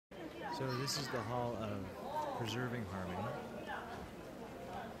So this is the hall of preserving harmony,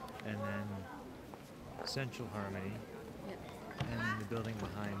 and then central harmony, and then the building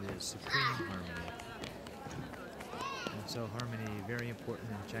behind is supreme harmony. And so harmony, very important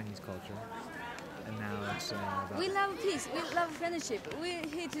in Chinese culture, and now it's about... We love peace, we love friendship, we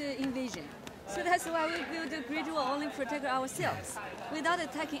hate invasion. So that's why we build a great wall only protect ourselves, without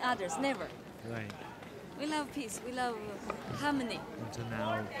attacking others, never. Right. We love peace, we love harmony. And so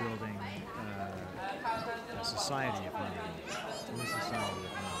now building a society of harmony, a society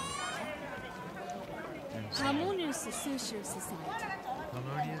of harmony. And so Harmonious social society.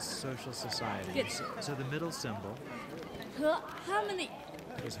 harmonious social society. Good. So the middle symbol Harmony.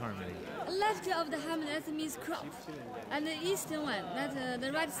 is harmony. Left of the harmony, that means crop. And the eastern one, that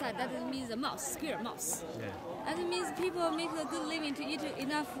the right side, that means a mouse, square mouse. Yeah. That means people make a good living to eat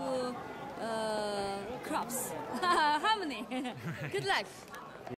enough crops. Harmony. Good life.